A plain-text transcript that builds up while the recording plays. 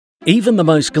Even the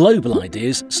most global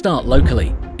ideas start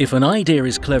locally. If an idea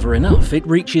is clever enough, it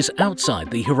reaches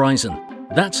outside the horizon.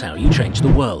 That's how you change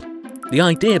the world. The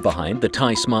idea behind the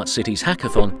TiE Smart Cities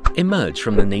Hackathon emerged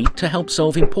from the need to help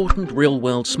solve important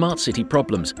real-world smart city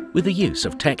problems with the use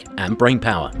of tech and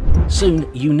brainpower. Soon,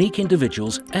 unique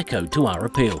individuals echoed to our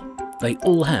appeal. They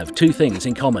all have two things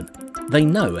in common. They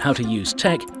know how to use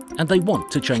tech, and they want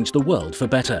to change the world for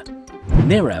better.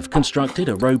 Nirav constructed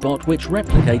a robot which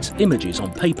replicates images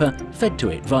on paper fed to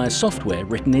it via software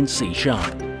written in C#.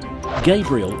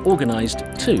 Gabriel organized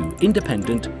 2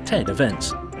 independent TED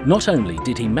events. Not only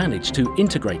did he manage to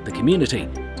integrate the community,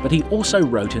 but he also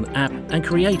wrote an app and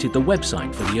created the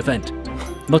website for the event.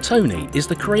 Matteo is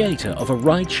the creator of a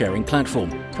ride-sharing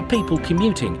platform for people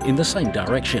commuting in the same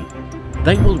direction.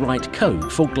 They will write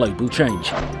code for global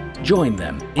change. Join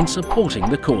them in supporting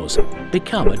the cause.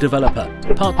 Become a developer,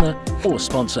 partner or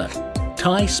sponsor.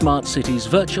 TiE Smart Cities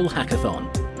Virtual Hackathon.